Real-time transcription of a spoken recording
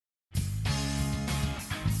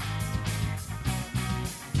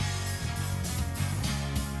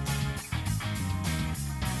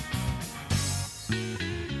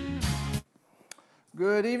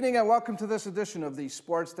Good evening and welcome to this edition of the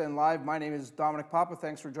Sports Den Live. My name is Dominic Papa.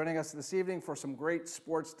 Thanks for joining us this evening for some great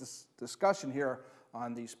sports discussion here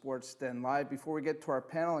on the Sports Den Live. Before we get to our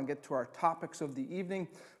panel and get to our topics of the evening,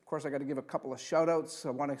 of course, I got to give a couple of shout-outs. I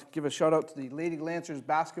want to give a shout-out to the Lady Lancers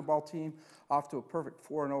basketball team, off to a perfect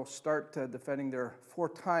 4-0 start, defending their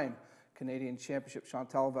four-time Canadian Championship.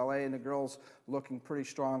 Chantal Vallée and the girls looking pretty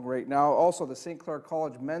strong right now. Also, the St. Clair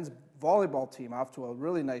College men's volleyball team off to a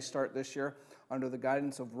really nice start this year under the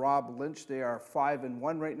guidance of Rob Lynch. They are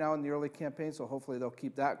 5-1 right now in the early campaign, so hopefully they'll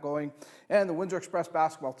keep that going. And the Windsor Express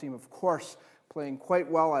basketball team, of course, playing quite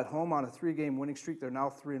well at home on a 3-game winning streak. They're now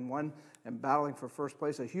 3-1 and battling for first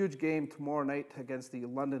place. A huge game tomorrow night against the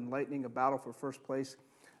London Lightning, a battle for first place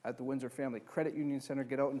at the Windsor Family Credit Union Center.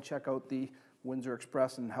 Get out and check out the Windsor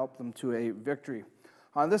Express and help them to a victory.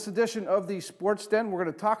 On this edition of the Sports Den, we're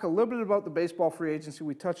going to talk a little bit about the baseball free agency.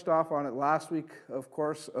 We touched off on it last week, of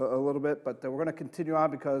course, a little bit, but we're going to continue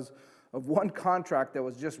on because of one contract that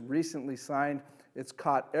was just recently signed. It's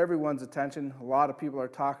caught everyone's attention. A lot of people are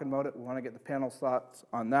talking about it. We want to get the panel's thoughts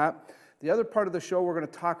on that. The other part of the show, we're going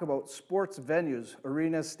to talk about sports venues,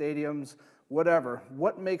 arenas, stadiums, whatever.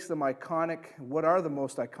 What makes them iconic? What are the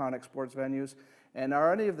most iconic sports venues? And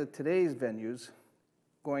are any of today's venues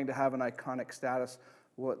going to have an iconic status?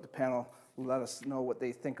 We'll let the panel let us know what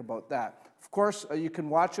they think about that. Of course, you can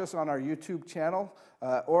watch us on our YouTube channel,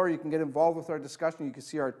 or you can get involved with our discussion. You can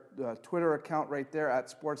see our Twitter account right there at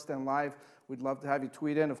Sports Den Live. We'd love to have you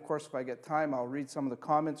tweet in. Of course, if I get time, I'll read some of the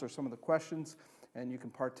comments or some of the questions, and you can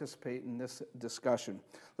participate in this discussion.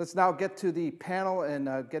 Let's now get to the panel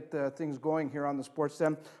and get things going here on the Sports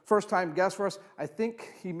Den. First-time guest for us. I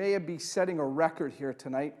think he may be setting a record here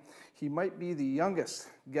tonight. He might be the youngest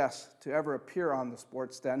guest to ever appear on the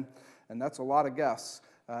Sports Den, and that's a lot of guests.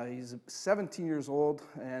 He's 17 years old,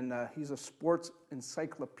 and he's a sports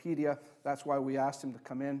encyclopedia. That's why we asked him to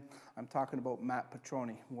come in. I'm talking about Matt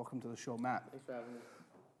Petroni. Welcome to the show, Matt. Thanks for having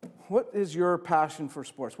me. What is your passion for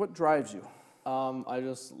sports? What drives you? I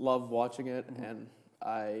just love watching it, and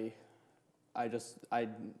I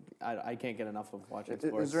can't get enough of watching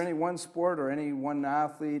sports. Is there any one sport or any one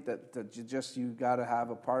athlete that you got to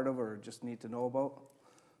have a part of or just need to know about?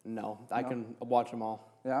 No, I can watch them all.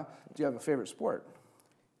 Yeah? Do you have a favorite sport?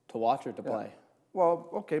 To watch or to play? Well,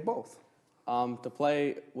 okay, both. To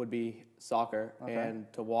play would be soccer,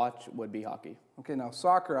 and to watch would be hockey. Okay, now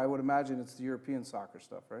soccer, I would imagine it's the European soccer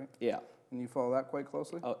stuff, right? Yeah. And you follow that quite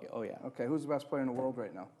closely? Oh yeah. Okay, who's the best player in the world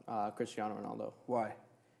right now? Cristiano Ronaldo. Why?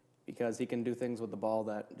 Because he can do things with the ball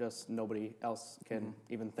that just nobody else can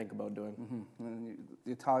even think about doing. And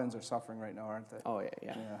the Italians are suffering right now, aren't they? Oh yeah.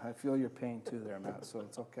 Yeah, I feel your pain too there, Matt, so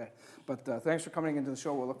it's okay. But thanks for coming into the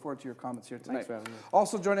show. We'll look forward to your comments here tonight. Thanks for having me.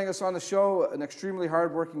 Also joining us on the show, an extremely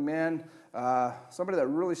hardworking man, somebody that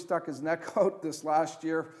really stuck his neck out this last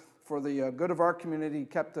year for the good of our community,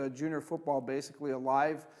 kept junior football basically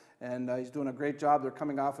alive, and he's doing a great job. They're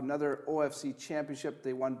coming off another OFC championship.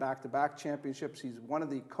 They won back-to-back championships. He's one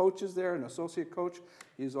of the coaches there, an associate coach.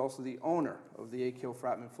 He's also the owner of the AKO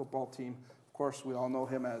Fratman football team. Of course, we all know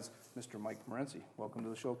him as Mr. Mike Morency. Welcome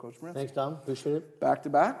to the show, Coach Morency. Thanks, Tom. Appreciate it.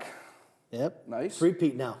 Back-to-back. Yep. Nice.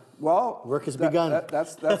 Three-peat now. Well, work has begun.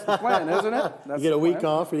 That's the plan, isn't it? You get a week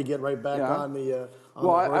off, or you get right back on the.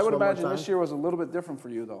 Well, I would imagine this year was a little bit different for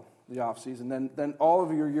you, though, the off season, than all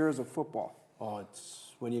of your years of football. Oh, it's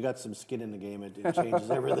when you got some skin in the game, it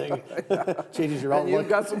changes everything. Changes your outlook. And you've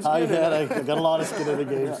got some skin in it. I got a lot of skin in the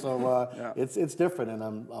game, so it's different, and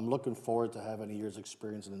I'm looking forward to having a year's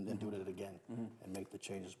experience and doing it again and make the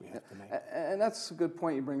changes we have to make. And that's a good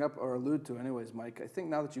point you bring up or allude to, anyways, Mike. I think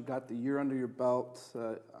now that you've got the year under your belt,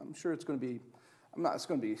 I'm sure it's going to be.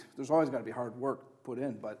 There's always got to be hard work put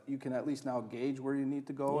in, but you can at least now gauge where you need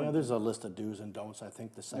to go. Yeah, there's a list of do's and don'ts. I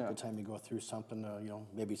think the second time you go through something,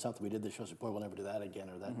 maybe something we did this year, so boy, we'll never do that again,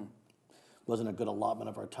 or that wasn't a good allotment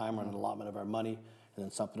of our time or an allotment of our money, and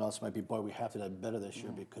then something else might be, boy, we have to do better this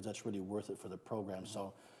year because that's really worth it for the program.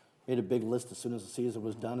 So made a big list as soon as the season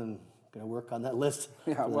was done, and going to work on that list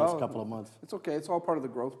for the next couple of months. It's okay. It's all part of the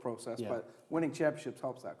growth process, but winning championships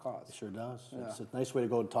helps that cause. It sure does. Yeah. It's a nice way to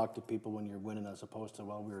go and talk to people when you're winning, as opposed to,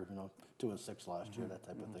 well, we were 2-6 last year, that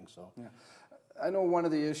type of thing. So I know one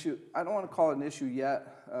of the issues, I don't want to call it an issue yet,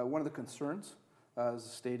 one of the concerns is the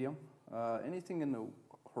stadium. Anything in the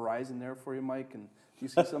horizon there for you, Mike? And do you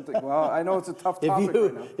see something? Well, I know it's a tough topic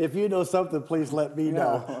right now. If you know something, please let me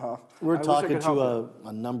know. Well, we're talking to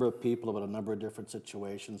a number of people about a number of different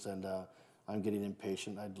situations, and I'm getting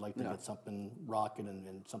impatient. I'd like to get something rocking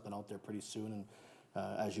and something out there pretty soon.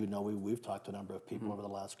 And as you know, we've talked to a number of people over the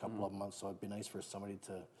last couple of months, so it'd be nice for somebody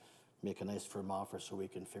to make a nice firm offer so we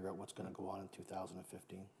can figure out what's going to go on in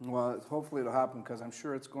 2015. Well, hopefully it'll happen because I'm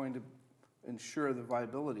sure it's going to ensure the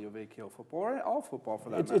viability of AKO football, or all football for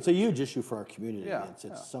that matter. It's a huge issue for our community. Yeah,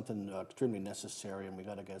 It's something extremely necessary, and we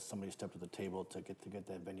got to get somebody step to the table to get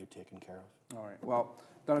that venue taken care of. All right. Well,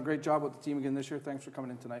 done a great job with the team again this year. Thanks for coming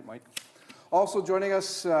in tonight, Mike. Also joining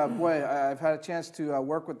us, boy, I've had a chance to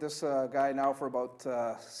work with this guy now for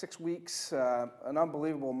about 6 weeks. An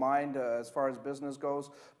unbelievable mind as far as business goes,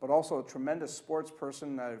 but also a tremendous sports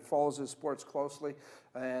person. Follows his sports closely,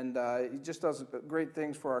 and he just does great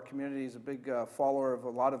things for our community. He's a big follower of a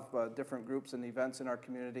lot of different groups and events in our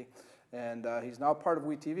community. And he's now part of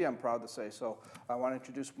WeTV, I'm proud to say. So I want to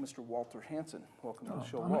introduce Mr. Walter Hansen. Welcome to the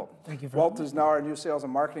show, Walt. Thank you for Walt is now our new sales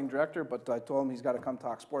and marketing director, but I told him he's got to come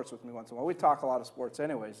talk sports with me once in a while. We talk a lot of sports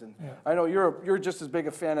anyways, and Yeah. I know you're just as big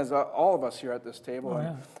a fan as all of us here at this table.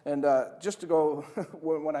 Oh, And just to go,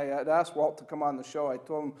 when I had asked Walt to come on the show, I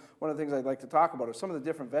told him one of the things I'd like to talk about are some of the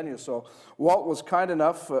different venues. So Walt was kind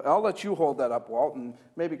enough, I'll let you hold that up, Walt, and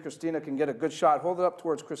maybe Christina can get a good shot. Hold it up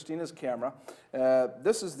towards Christina's camera.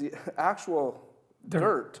 This is the actual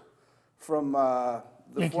dirt from the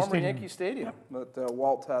Yankee former Stadium. Yankee Stadium that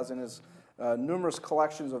Walt has in his numerous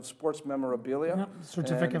collections of sports memorabilia. Yep,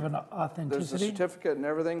 certificate of And an there's a authenticity. certificate and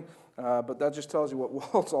everything, but that just tells you what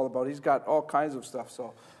Walt's all about. He's got all kinds of stuff,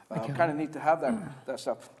 so Okay. kind of neat to have that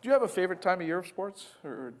stuff. Do you have a favorite time of year of sports,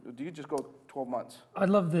 or do you just go 12 months? I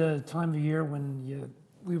love the time of year when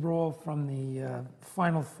we roll from the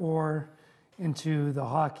Final Four into the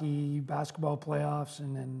hockey, basketball playoffs,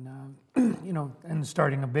 and then and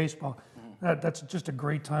starting of baseball. That's just a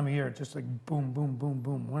great time of year. Just like boom, boom, boom,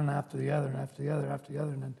 boom, one after the other, and after the other, after the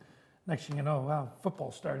other, and then next thing you know, wow,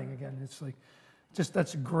 football's starting again. It's like,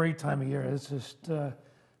 that's a great time of year. It's just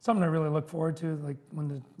something I really look forward to, like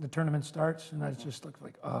when the tournament starts, and I just look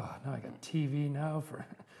like, oh, now I got TV now for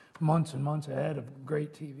months and months ahead of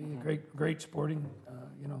great TV, great sporting,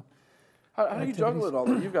 How do you juggle it all?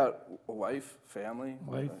 You've got a wife, family,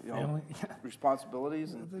 family.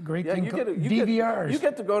 responsibilities, and The great yeah, thing, DVRs. You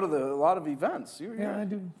get to go to a lot of events. Yeah, I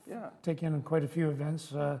do. Yeah. Take in quite a few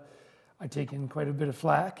events. I take in quite a bit of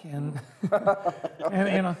flack, and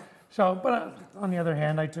and So, but on the other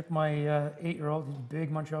hand, I took my 8-year-old. He's a big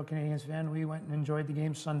Montreal Canadiens fan. We went and enjoyed the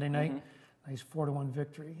game Sunday night. Nice 4-1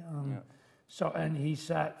 victory. So, and he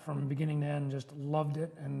sat from beginning to end, just loved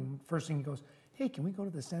it. And first thing he goes, "Hey, can we go to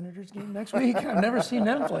the Senators game next week? I've never seen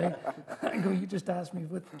them play." I go, "You just asked me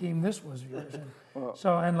what game this was of yours." And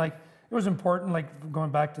so, and like, it was important, like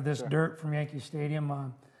going back to this dirt from Yankee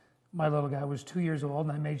Stadium. My little guy was 2 years old,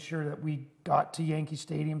 and I made sure that we got to Yankee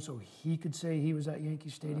Stadium so he could say he was at Yankee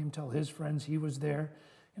Stadium, tell his friends he was there.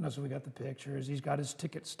 So we got the pictures. He's got his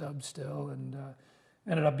ticket stub still, and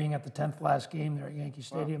ended up being at the 10th last game there at Yankee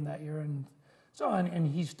Stadium that year. And so, and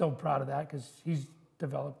he's still proud of that because he's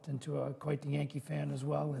developed into quite the Yankee fan as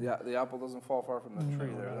well. And Yeah, the apple doesn't fall far from the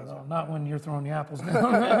tree there. That's not when you're throwing the apples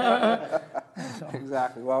down.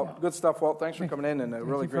 Exactly. Well, good stuff, Walt. Thanks for coming in, and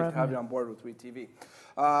really for great to having have me. you on board with WeTV.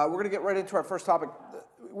 We're going to get right into our first topic.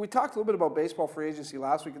 We talked a little bit about baseball free agency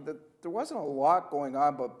last week. There wasn't a lot going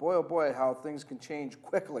on, but boy, oh boy, how things can change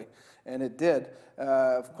quickly, and it did.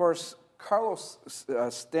 Of course, Carlos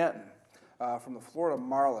Stanton from the Florida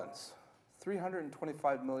Marlins,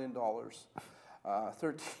 $325 million,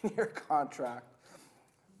 13-year contract,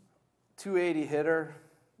 280 hitter,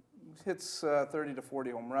 hits 30 to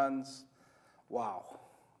 40 home runs. Wow.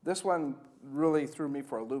 This one really threw me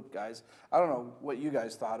for a loop, guys. I don't know what you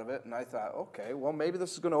guys thought of it, and I thought, okay, well, maybe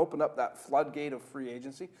this is going to open up that floodgate of free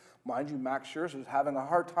agency. Mind you, Max Scherzer's having a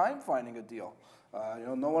hard time finding a deal.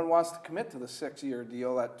 No one wants to commit to the 6-year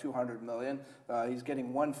deal at $200 million. He's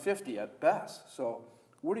getting $150 at best. So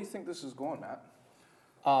where do you think this is going, Matt?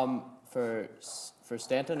 For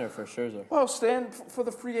Stanton or for Scherzer? Well, Stan, for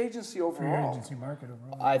the free agency Free overall. agency market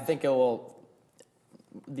overall. I think it will.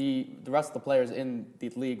 The rest of the players in the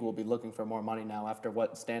league will be looking for more money now after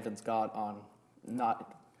what Stanton's got on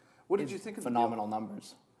What did you think of phenomenal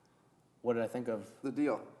numbers. What did I think of? the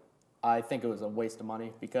deal? I think it was a waste of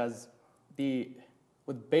money because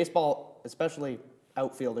with baseball, especially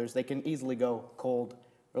outfielders, they can easily go cold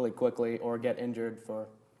really quickly or get injured for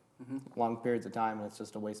long periods of time, and it's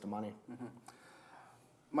just a waste of money.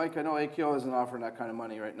 Mike, I know AKO isn't offering that kind of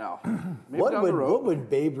money right now. Maybe What down the road. would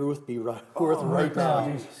Babe Ruth be worth right now?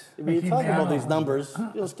 geez. I mean, you Keep talk me about on. these numbers.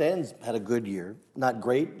 Stan's had a good year, not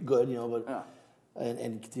great, good, but Yeah.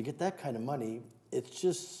 and to get that kind of money, it's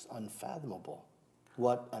just unfathomable.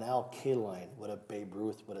 What an Al Kaline, what a Babe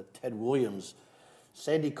Ruth, what a Ted Williams,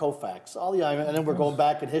 Sandy Koufax, all the and then we're going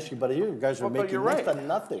back in history, but you guys are Well, but making you're next right. to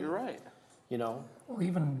nothing. You're right. Well,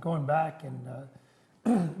 even going back and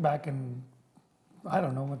back in, I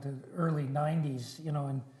don't know, what the early 90s, you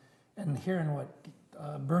know, and hearing what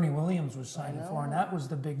Bernie Williams was signing for, and that was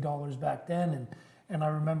the big dollars back then. And I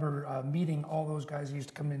remember meeting all those guys who used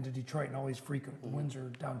to come into Detroit and always frequent the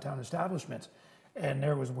Windsor downtown establishments. And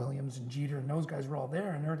there was Williams and Jeter, and those guys were all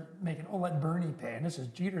there, and they're making, oh, let Bernie pay. And this is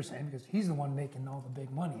Jeter saying, because he's the one making all the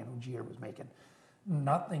big money. You know, Jeter was making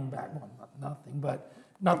nothing back, well, not nothing, but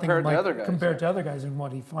nothing Compared to like- other guys, compared to other guys and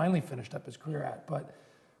what he finally finished up his career at. But,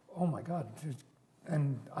 oh my God.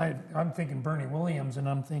 And I'm thinking Bernie Williams, and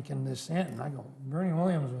I'm thinking this Stanton. I go, Bernie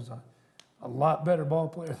Williams was a lot better ball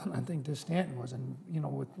player than I think this Stanton was. And, you know,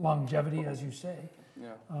 with longevity, as you say.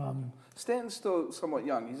 Yeah. Stanton's still somewhat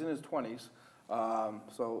young. He's in his 20s.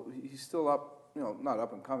 So he's still up, you know, not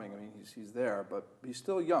up and coming. I mean, he's there, but he's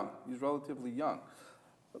still young. He's relatively young.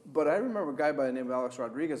 But I remember a guy by the name of Alex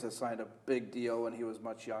Rodriguez that signed a big deal when he was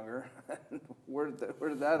much younger. where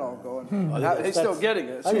did that all go? And he's still getting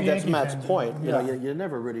it. I think that's Yankee Matt's fans, point. You know, yeah. you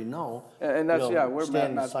never really know. And that's, You know, where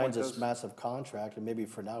Stan Matt's point signs this is. massive contract, and maybe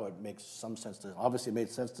for now it makes some sense to. Obviously, it made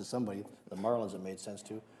sense to somebody. The Marlins it made sense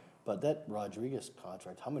to, but that Rodriguez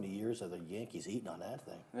contract, how many years are the Yankees eating on that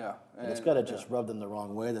thing? Yeah. And it's got to just rub them the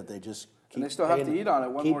wrong way that they just keep. And they still have to paying- eat on it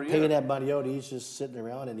one keep more year. paying that money out. He's just sitting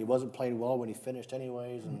around, and he wasn't playing well when he finished,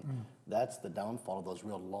 anyways. And that's the downfall of those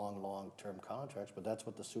real long-term contracts. But that's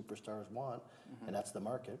what the superstars want, and that's the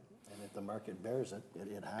market. And if the market bears it,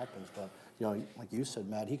 it happens. But you know, like you said,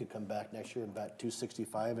 Matt, he could come back next year and bat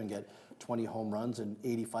 265 and get 20 home runs and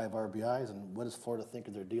 85 RBIs. And what does Florida think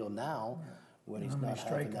of their deal now? When he's How many not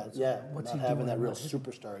having that, strikeouts? yeah, What's not he having doing? that real What's he-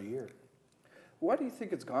 superstar year. Why do you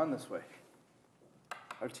think it's gone this way?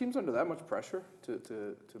 Are teams under that much pressure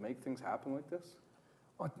to make things happen like this?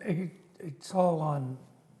 Well, it's all on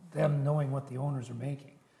them knowing what the owners are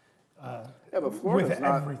making. Yeah, but Florida's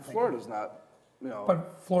not. everything. Florida's not. You know.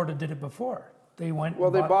 But Florida did it before. They went.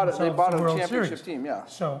 well, and they bought it. They themselves bought the a World championship Series. team. Yeah.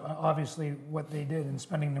 So obviously, what they did in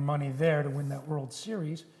spending their money there to win that World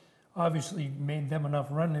Series, obviously made them enough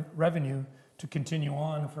revenue to continue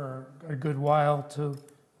on for a good while. To,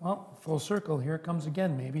 well, full circle. Here it comes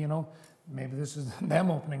again. Maybe, you know, maybe this is them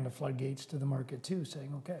opening the floodgates to the market too,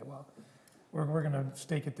 saying, okay, well, we're going to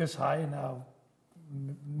stake it this high, and now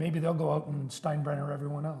maybe they'll go out and Steinbrenner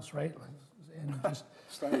everyone else, right? And just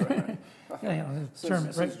Steinbrenner. yeah, you know,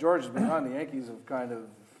 Since right? George has been on, the Yankees have kind of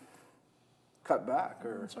cut back,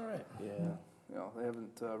 or It's all right. you know, they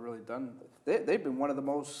haven't really done. They've been one of the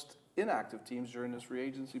most inactive teams during this free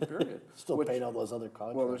agency period. Still which- paying all those other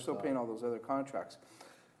contracts. Well, they're still off. paying all those other contracts.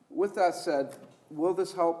 With that said, will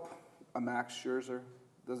this help a Max Scherzer?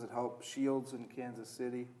 Does it help Shields in Kansas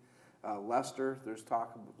City? Lester, there's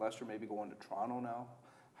talk of Lester maybe going to Toronto now.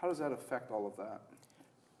 How does that affect all of that?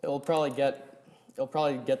 It'll probably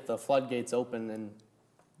get the floodgates open, and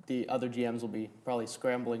the other GMs will be probably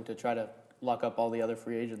scrambling to try to lock up all the other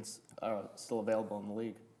free agents still available in the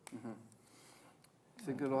league.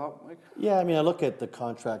 Think it'll help, Mike? Yeah, I mean, I look at the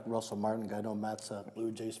contract Russell Martin guy. I know Matt's a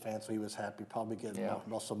Blue Jays fan, so he was happy probably getting Yeah.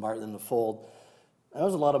 Russell Martin in the fold. That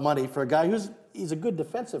was a lot of money for a guy he's a good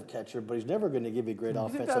defensive catcher, but he's never going to give you great You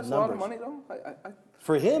think offensive that's a numbers. lot of money, though?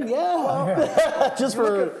 For him, yeah. Just You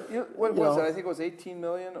for look at, what you was know, it? I think it was 18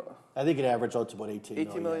 million. I think it averaged out to about 18 million.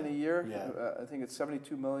 18 million a year. Yeah. I think it's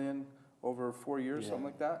 72 million over 4 years, Yeah. something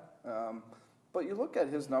like that. But you look at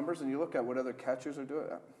his numbers and you look at what other catchers are doing.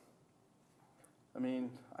 I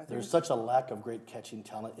mean, I think There's such a lack of great catching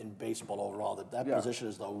talent in baseball overall that Yeah. position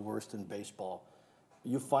is the worst in baseball.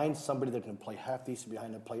 You find somebody that can play half decent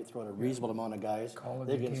behind the plate, throw in a reasonable amount of guys, Call it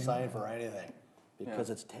they a can game. sign for anything. Because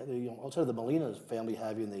it's, you know, outside of the Molina's family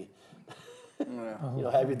having the, yeah. you know,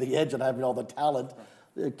 having the edge and having all the talent,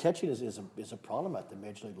 catching is a problem at the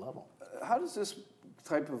major league level. How does this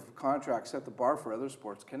type of contract set the bar for other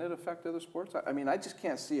sports? Can it affect other sports? I mean, I just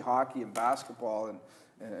can't see hockey and basketball and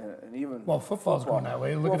even Well, football's going that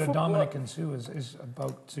way. Look Well, at football- Dominic and Sue is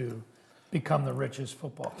about to become the richest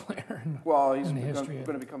football player Well, he's in the going history of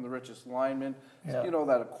to become the richest lineman. Yeah. You know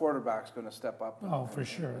that a quarterback's going to step up. Oh, for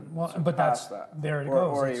sure. Well, surpass but that's that. there it or,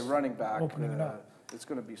 goes. Or a It's running back. opening it up. It's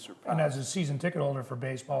going to be surpassed. And as a season ticket holder for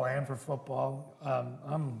baseball and for football,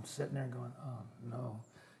 I'm sitting there going, oh no,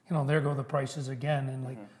 you know, there go the prices again. And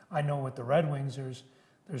like I know with the Red Wings,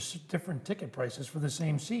 there's different ticket prices for the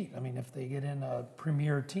same seat. I mean, if they get in a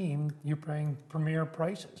premier team, you're paying premier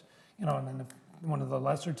prices, you know. And then if one of the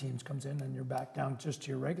lesser teams comes in, and you're back down just to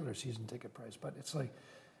your regular season ticket price. But it's like,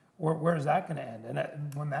 where is that going to end?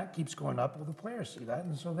 And when that keeps going up, well, the players see that,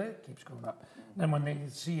 and so that keeps going up. Then when they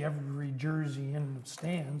see every jersey in the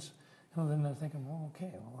stands, you know, then they're thinking, well,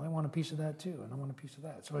 okay, well, I want a piece of that too, and I want a piece of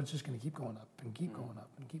that. So it's just going to keep going up and keep going up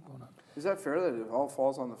and keep going up. Is that fair that it all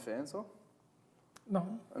falls on the fans, though?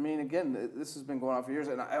 No, I mean, again, this has been going on for years,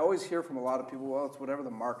 and I always hear from a lot of people, well, it's whatever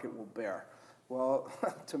the market will bear. Well,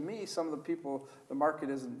 to me, some of the people, the market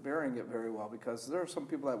isn't bearing it very well, because there are some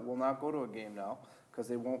people that will not go to a game now because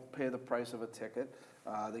they won't pay the price of a ticket.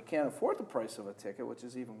 They can't afford the price of a ticket, which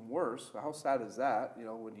is even worse. How sad is that, you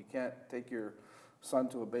know, when you can't take your son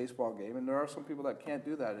to a baseball game? And there are some people that can't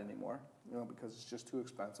do that anymore, you know, because it's just too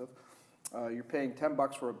expensive. You're paying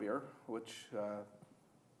 $10 for a beer, which, I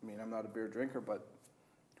mean, I'm not a beer drinker, but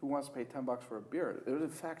who wants to pay $10 for a beer? It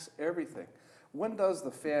affects everything. When does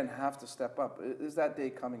the fan have to step up? Is that day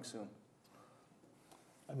coming soon?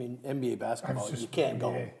 I mean, NBA basketball, just you can't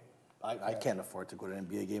go. NBA. I can't afford to go to an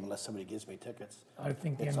NBA game unless somebody gives me tickets. I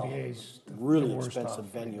think the It's a NBA is the really worst expensive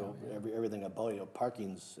off venue. right now. Everything about it, you know,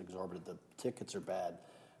 parking's exorbitant. The tickets are bad.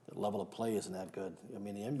 The level of play isn't that good. I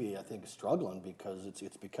mean, the NBA, I think, is struggling because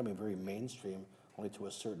it's becoming very mainstream, only to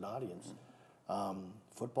a certain audience.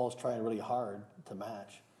 Football's trying really hard to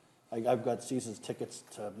match. I've got seasons tickets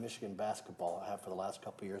to Michigan basketball. I have for the last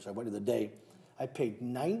couple of years. I went to the day. I paid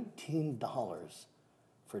 $19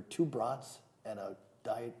 for 2 brats and a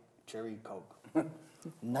Diet Cherry Coke.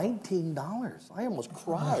 $19. I almost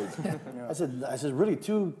cried. I said, really,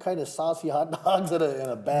 2 kind of saucy hot dogs and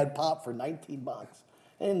a bad pop for $19.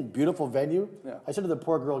 And beautiful venue. Yeah. I said to the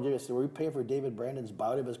poor girl, I said, were we paying for David Brandon's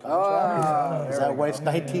bout of his contract? Is that why it's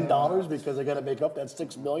 $19? Because they got to make up that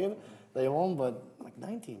 $6 million they own, but like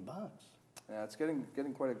 $19. Yeah, it's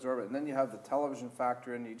getting quite exorbitant. And then you have the television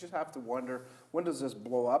factor, and you just have to wonder, when does this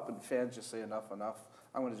blow up? And fans just say, enough.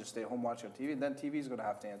 I'm going to just stay home watching on TV. And then TV's going to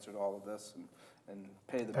have to answer to all of this and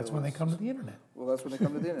pay the bills. That's when they come to the internet. Well, that's when they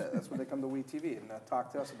come to the internet. That's when they come to WeTV and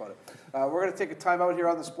talk to us about it. We're going to take a time out here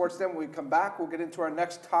on the Sports Den. When we come back, we'll get into our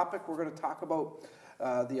next topic. We're going to talk about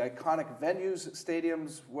the iconic venues,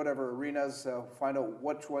 stadiums, whatever, arenas, find out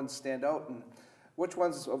which ones stand out and which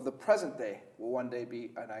ones of the present day will one day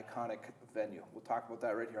be an iconic venue. We'll talk about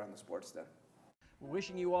that right here on the Sports Den. We're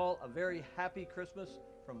wishing you all a very happy Christmas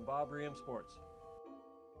from Bob Riem Sports.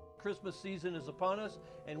 Christmas season is upon us,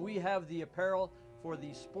 and we have the apparel for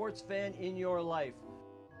the sports fan in your life.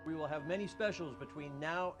 We will have many specials between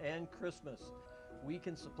now and Christmas. We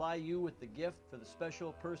can supply you with the gift for the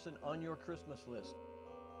special person on your Christmas list.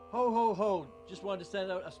 Ho, ho, ho! Just wanted to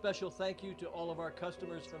send out a special thank you to all of our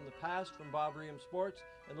customers from the past from Bob Riem Sports,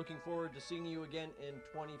 and looking forward to seeing you again in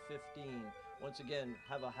 2015. Once again,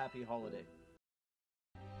 have a happy holiday.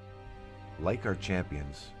 Like our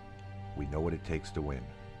champions, we know what it takes to win.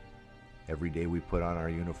 Every day we put on our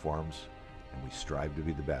uniforms and we strive to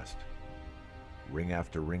be the best. Ring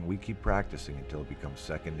after ring, we keep practicing until it becomes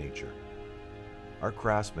second nature. Our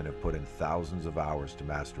craftsmen have put in thousands of hours to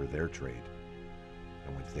master their trade.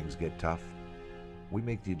 And when things get tough, we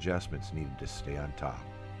make the adjustments needed to stay on top.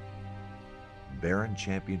 Barron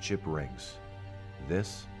Championship Rings.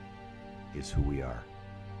 This is who we are.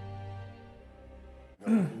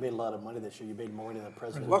 You made a lot of money this year. You made more money than the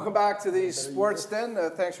president. Welcome back to the Sports Den.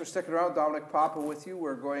 Thanks for sticking around. Dominic Papa with you.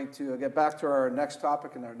 We're going to get back to our next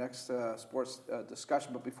topic and our next sports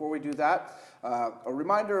discussion. But before we do that, a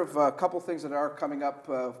reminder of a couple things that are coming up.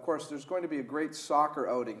 Of course, there's going to be a great soccer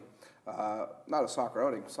outing. Not a soccer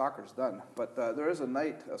outing, soccer's done, but there is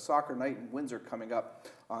a soccer night in Windsor coming up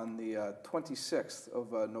on the 26th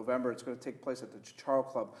of November. It's going to take place at the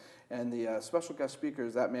Charles Club, and the special guest speaker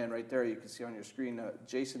is that man right there you can see on your screen,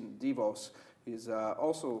 Jason DeVos. He's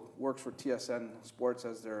also works for TSN Sports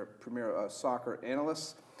as their premier soccer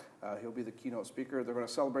analyst. He'll be the keynote speaker. They're going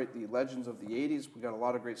to celebrate the legends of the 80s. We've got a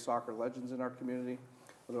lot of great soccer legends in our community.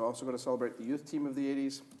 They're also going to celebrate the youth team of the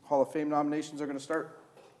 80s. Hall of Fame nominations are going to start.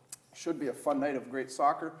 Should be a fun night of great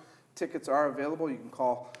soccer. Tickets are available. You can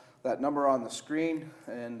call that number on the screen,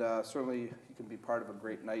 and certainly you can be part of a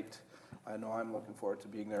great night. I know I'm looking forward to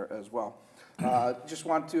being there as well. Just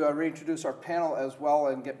want to reintroduce our panel as well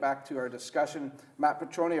and get back to our discussion. Matt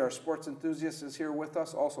Petroni, our sports enthusiast, is here with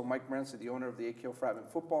us. Also, Mike Morency, the owner of the AKO Fratman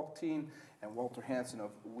football team, and Walter Hansen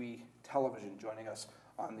of We Television joining us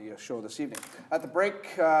on the show this evening. At the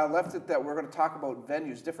break, left it that we're going to talk about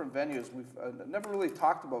venues, different venues. We've never really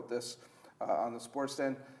talked about this on the Sports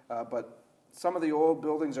Den, but some of the old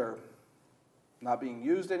buildings are not being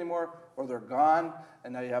used anymore, or they're gone,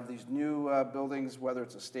 and now you have these new buildings, whether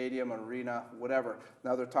it's a stadium, an arena, whatever.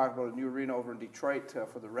 Now they're talking about a new arena over in Detroit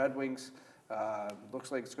for the Red Wings.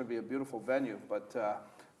 Looks like it's going to be a beautiful venue, but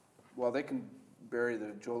well, they can bury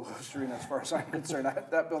the Joe Louis Arena as far as I'm concerned.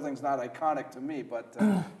 That building's not iconic to me, but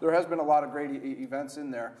there has been a lot of great events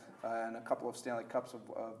in there, and a couple of Stanley Cups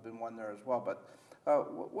have been won there as well. But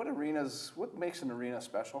what makes an arena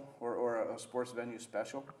special, or a sports venue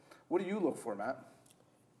special? What do you look for, Matt?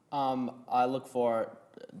 I look for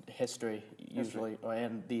history usually,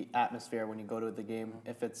 and the atmosphere when you go to the game.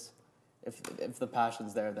 If the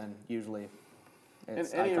passion's there, then usually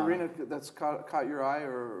it's Any iconic. arena that's caught your eye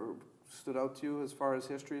or stood out to you as far as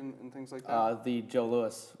history and things like that? The Joe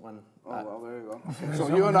Louis one. Oh, well, there you go.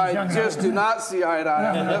 So you and I just do not see eye to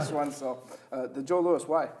eye on this one. So the Joe Louis,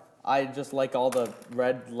 why? I just like all the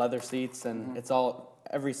red leather seats, and it's all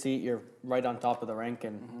every seat you're right on top of the rink,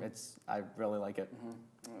 and I really like it.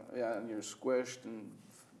 Yeah, and you're squished and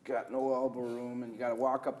got no elbow room, and you got to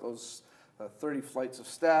walk up those 30 flights of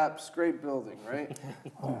steps. Great building, right?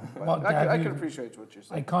 Well, I Dad, can appreciate what you're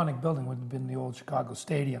saying. iconic building would have been the old Chicago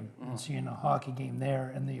Stadium, and seeing a hockey game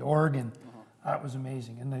there, and the organ. That was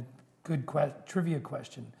amazing. And a good trivia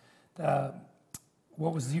question.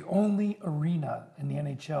 What was the only arena in the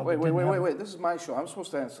NHL? Wait. This is my show. I'm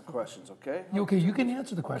supposed to answer questions, okay? Okay, you can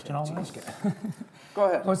answer the question. I'll ask it. Go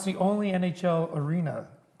ahead. What's the only NHL arena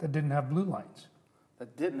that didn't have blue lines?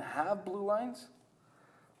 That didn't have blue lines?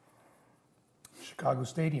 Chicago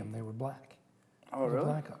Stadium. They were black. Oh, The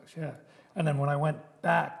really? Blackhawks, yeah. And then when I went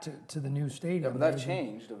back to the new Yeah, stadium, but that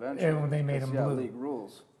changed eventually. Yeah, when they made because, them blue. league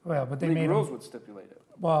rules. well, but they League made rules them. would stipulate it.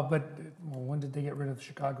 Well, when did they get rid of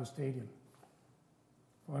Chicago Stadium?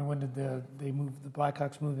 When did the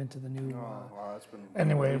Blackhawks move into the new? Wow, that's been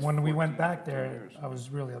Anyway, at least when we 14, went back 15 there, years. I was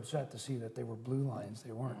really upset to see that they were blue lines.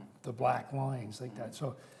 They weren't the black lines like that.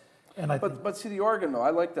 So, and I think But see the organ though,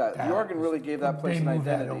 I like that. The organ really gave that place they an moved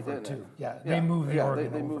that identity, over didn't too. it? Yeah, they moved the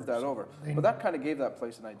organ they moved that over. They- But that kind of gave that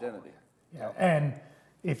place an identity. Yeah, and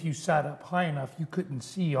if you sat up high enough, you couldn't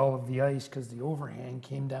see all of the ice because the overhang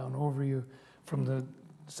came down over you from the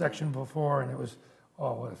section before, and it was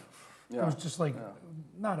it was just like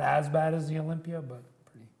not as bad as the Olympia, but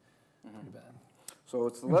pretty bad. So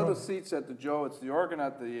it's the leather seats at the Joe, it's the organ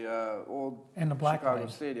at the old And the black Chicago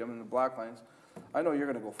lines. Stadium and the black lines. I know you're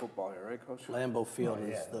going to go football here, right, Coach? Lambeau Field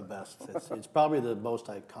is the best. It's probably the most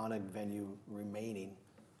iconic venue remaining,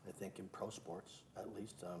 I think, in pro sports, at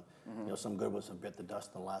least. You know, some good ones have bit the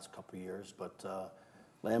dust in the last couple of years, but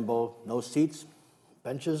Lambeau, no seats,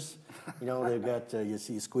 benches. You know, they've got, you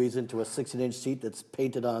squeeze into a 16-inch seat that's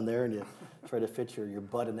painted on there, and you try to fit your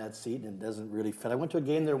butt in that seat, and it doesn't really fit. I went to a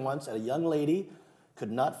game there once, and a young lady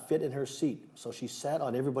could not fit in her seat, so she sat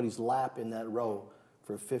on everybody's lap in that row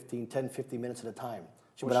for 10, 15 minutes at a time.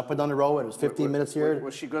 She went up and down the row, and it was 15 minutes here.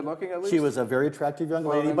 Was she good looking at least? She was a very attractive young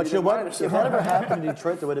Well, lady, then but you you know didn't what? mind her. If that ever happened in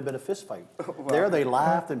Detroit, there would have been a fist fight. There they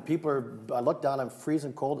laughed, and people are, I look down, I'm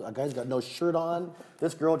freezing cold, a guy's got no shirt on.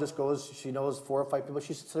 This girl just goes, she knows 4 or 5 people,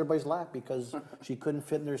 she sits in everybody's lap because she couldn't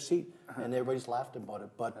fit in her seat, and everybody's laughed about it.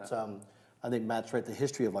 But I think Matt's right, the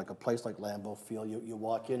history of like a place like Lambeau Field, you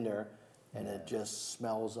walk in there, and it just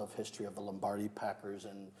smells of history of the Lombardi Packers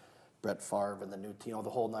and Brett Favre and the new team, the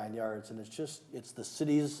whole 9 yards, and it's the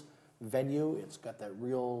city's venue. It's got that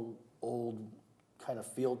real old kind of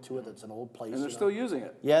feel to it. It's an old place. And they're still using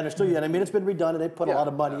it. Yeah, and they're still using it. I mean, it's been redone, and they put a lot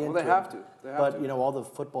of money into it. Well, they have to. They have But, to. you know, all the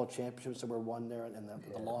football championships that were won there, and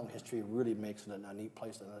the long history really makes it a neat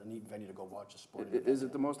place and a neat venue to go watch a sport. Is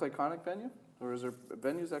it the most iconic venue? Or is there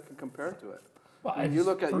venues that can compare to it? Well, I mean, you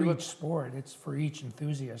look at for each sport, it's for each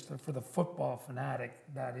enthusiast. For the football fanatic,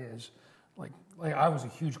 that is, like I was a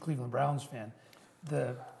huge Cleveland Browns fan.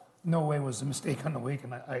 No way was a mistake on the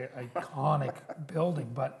weekend. Iconic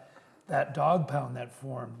building, but that dog pound that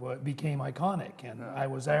formed became iconic. And I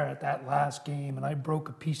was there at that last game, and I broke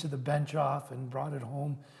a piece of the bench off and brought it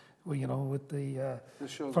home. Well, you know, with the This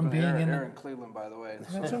show's from been being in Aaron Cleveland, by the way.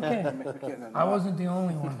 That's okay. I wasn't the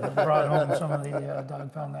only one that brought home some of the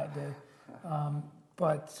dog pound that day.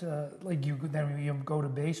 But like then you go to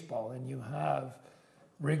baseball and you have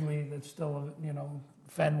Wrigley, that's still, you know,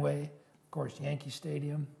 Fenway, of course, Yankee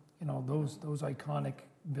Stadium, you know, those iconic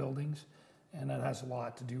buildings. And that has a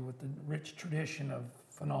lot to do with the rich tradition of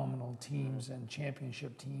phenomenal teams and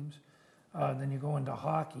championship teams. Then you go into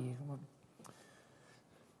hockey.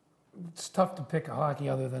 It's tough to pick a hockey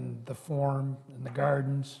other than the Forum and the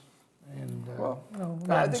Gardens and you know,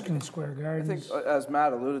 Madison Square Gardens. I think, as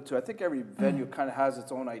Matt alluded to, I think every venue kind of has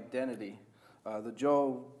its own identity. The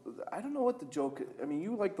Joe, I don't know what the Joe, I mean,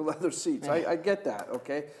 you like the leather seats. I get that,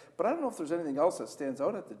 okay? But I don't know if there's anything else that stands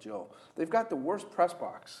out at the Joe. They've got the worst press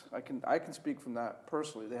box. I can speak from that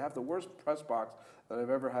personally. They have the worst press box that I've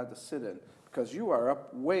ever had to sit in because you are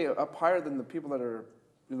way up higher than the people that are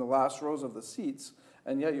in the last rows of the seats,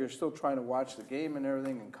 and yet you're still trying to watch the game and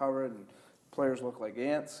everything and cover it, and players look like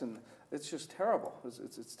ants, and it's just terrible.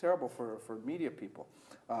 It's terrible for media people.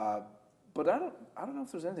 But I don't know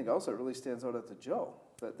if there's anything else that really stands out at the Joe.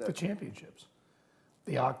 The championships.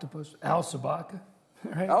 The Octopus, Al Sabaka.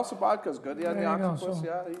 right? Al Sabathka's good. Yeah, the There you go. octopus. So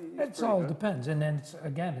Yeah, he's it's pretty all good. depends, and then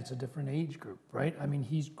it's a different age group, right? I mean,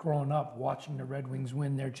 he's grown up watching the Red Wings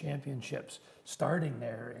win their championships, starting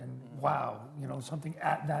there, and wow, something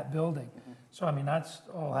at that building. So I mean, that's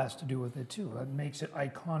all has to do with it too. It makes it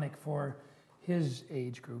iconic for his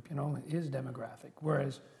age group, his demographic.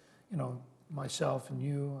 Whereas, myself and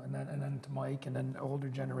you, and then to Mike, and then older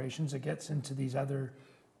generations, it gets into these other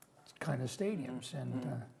kind of stadiums,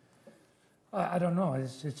 and I don't know.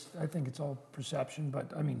 I think it's all perception,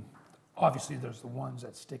 but I mean, obviously there's the ones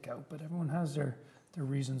that stick out, but everyone has their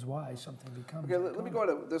reasons why something becomes. Okay, let me iconic. go at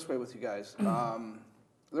it this way with you guys.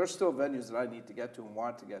 There's still venues that I need to get to and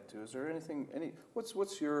want to get to. Is there anything?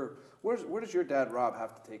 Where does your dad Rob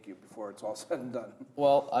have to take you before it's all said and done?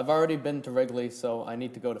 Well, I've already been to Wrigley, so I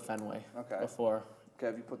need to go to Fenway Okay. before. Okay,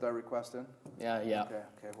 have you put that request in? Yeah. Okay.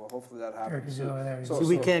 Well, hopefully that Eric happens. is soon. over there. So- See,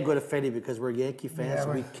 we can't go to Fenny because we're Yankee fans, Yeah, so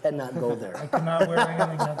we we're- cannot go there. I could not wear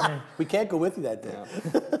anything that day. We can't go with you that day.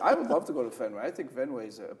 I would love to go to Fenway. I think Fenway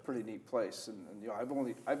is a pretty neat place, and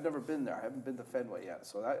I've never been there. I haven't been to Fenway yet,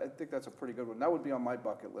 so I think that's a pretty good one. That would be on my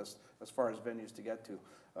bucket list as far as venues to get to,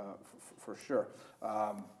 for sure.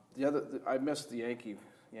 I missed the Yankee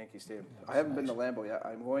Stadium. I haven't been to Lambeau yet.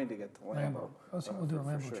 I'm going to get to Lambeau. Oh, so we'll do a for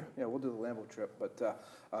Lambeau sure. trip. Yeah, we'll do the Lambeau trip. But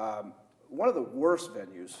one of the worst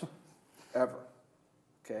venues ever.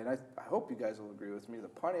 Okay, and I hope you guys will agree with me. The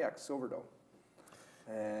Pontiac Silverdome.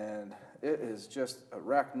 And it is just a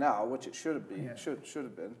wreck now, which it should have been. Yeah. Should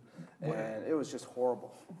have been, and it was just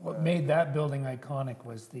horrible. What made that building iconic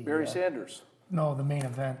was the Barry Sanders, the main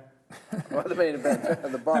event, the main event,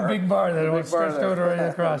 the bar, the big bar that The was big bar stretched out there. right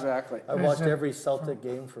across. Exactly. I watched every Celtic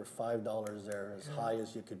game for $5 there, as high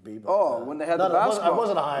as you could be. But, Oh, when they had the no, basketball. I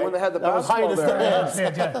wasn't high. When they had the That was high basketball in the there.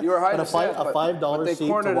 stands. Yeah, yeah. You were high But in the stands, a but $5 they seat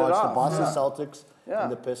cornered to it watch off. the Boston Yeah. Celtics Yeah.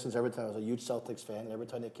 and the Pistons. Every time I was a huge Celtics fan, and every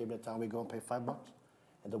time they came to town, we'd go and pay $5.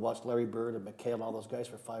 And to watch Larry Bird and McHale and all those guys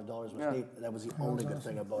for $5 was Yeah. neat. And that was the only good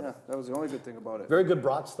thing about Yeah, it. that was the only good thing about it. Very good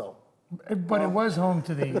brats, though. But it was home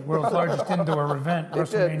to the world's largest indoor event, They did.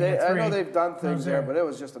 WrestleMania 3. I know they've done things was there, there. but it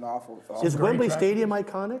was just an awful. Is great Wembley track. Stadium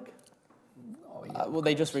iconic? Well,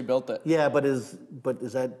 they just rebuilt it. Yeah, but is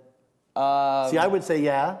that? Uh, See, I would say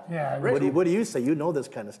yeah. Yeah, What do you say? You know this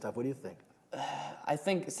kind of stuff. What do you think? I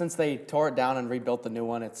think since they tore it down and rebuilt the new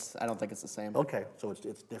one, I don't think it's the same. Okay, so it's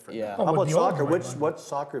different. Yeah. How Oh, about with the old soccer? one, What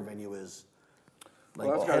soccer venue is like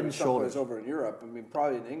Well, that's got head to be and someplace shoulders? over in Europe. I mean,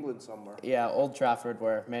 probably in England somewhere. Yeah, Old Trafford,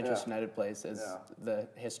 where Manchester Yeah. United plays, is Yeah. the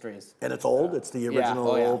history is. And it's old. It's the Yeah,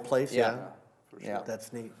 original oh, yeah. old place. Yeah. Yeah, For sure. Yeah.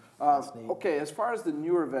 that's neat. That's neat. Okay, as far as the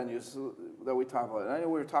newer venues that we talk about, and I know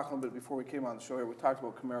we were talking a little bit before we came on the show here, we talked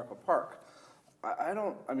about Comerica Park.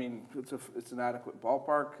 I mean, it's an adequate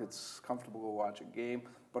ballpark, it's comfortable to watch a game,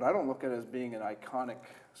 but I don't look at it as being an iconic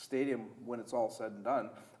stadium when it's all said and done.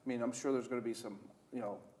 I mean, I'm sure there's going to be some,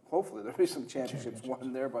 hopefully there'll be some championships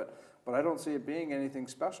won there, but I don't see it being anything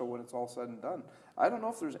special when it's all said and done. I don't know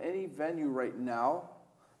if there's any venue right now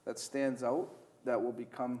that stands out that will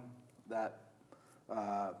become that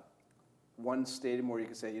one stadium where you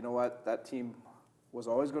can say, you know what, that team was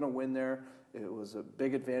always going to win there. It was a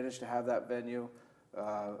big advantage to have that venue.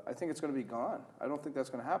 I think it's going to be gone. I don't think that's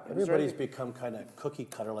going to happen. Is there Everybody's any- become kind of cookie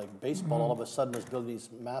cutter. Like baseball, all of a sudden is building these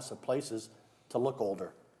massive places to look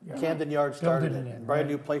older. Camden Yards started Building it. it in, Brand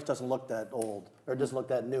right. new place doesn't look that old, or doesn't look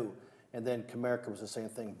that new. And then Comerica was the same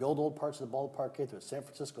thing. Build old parts of the ballpark, get to it. San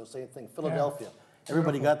Francisco, same thing. Philadelphia.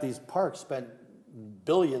 Everybody got these parks, spent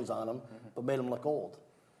billions on them, but made them look old.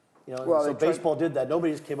 Well, So they tried- baseball did that.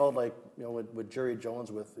 Nobody just came out like, with Jerry Jones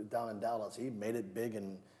down in Dallas. He made it big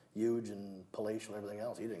and huge and palatial and everything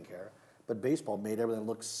else. He didn't care. But baseball made everything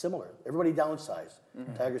look similar. Everybody downsized.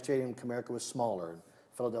 Tiger Stadium, Comerica was smaller, and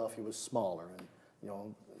Philadelphia was smaller,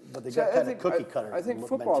 and but they See, got kind of cookie cutter. I think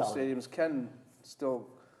football mentality. stadiums can still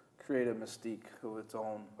create a mystique of its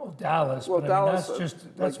own. Well, Dallas, Well, but Dallas, I mean,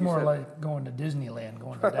 like that's you more said. like going to Disneyland,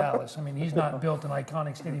 going to Dallas. I mean, he's not built an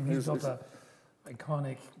iconic stadium. He's built a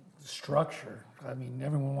iconic structure. I mean,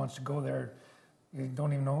 everyone wants to go there. You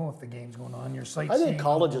don't even know if the game's going on. You're I sightseeing. think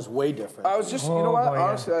college is way different. I was just, you Oh, know what, boy, yeah.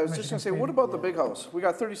 honestly, I was just Michigan going to say, what State. about the big house? We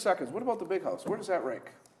got 30 seconds. What about the big house? Where does that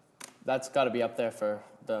rank? That's got to be up there for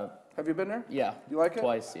the. Have you been there? Yeah. You like it?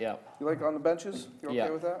 Twice, yeah. You like on the benches? You okay Yeah.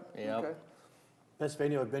 with that? Yeah. Okay. Best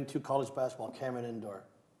venue I've been to, college basketball, Cameron Indoor.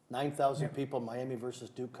 9,000 people, Miami versus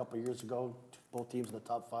Duke a couple years ago. Both teams in the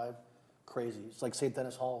top 5. Crazy. It's like St.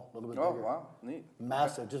 Dennis Hall, a little bit Oh, bigger. wow, neat.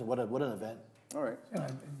 Massive. Just what an event. All right. And I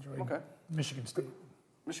enjoyed Okay. Michigan State.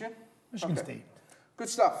 Michigan? Michigan Okay. State. Good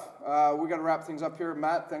stuff. We got to wrap things up here.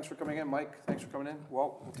 Matt, thanks for coming in. Mike, thanks for coming in.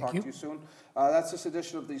 Walt, we'll talk to you soon. That's this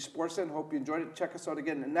edition of the Sports Den. Hope you enjoyed it. Check us out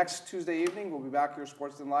again next Tuesday evening. We'll be back here,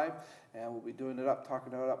 Sports Den Live, and we'll be doing it up,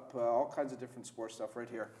 talking it up, all kinds of different sports stuff right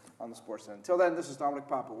here on the Sports Den. Until then, this is Dominic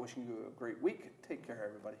Papa wishing you a great week. Take care,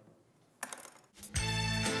 everybody.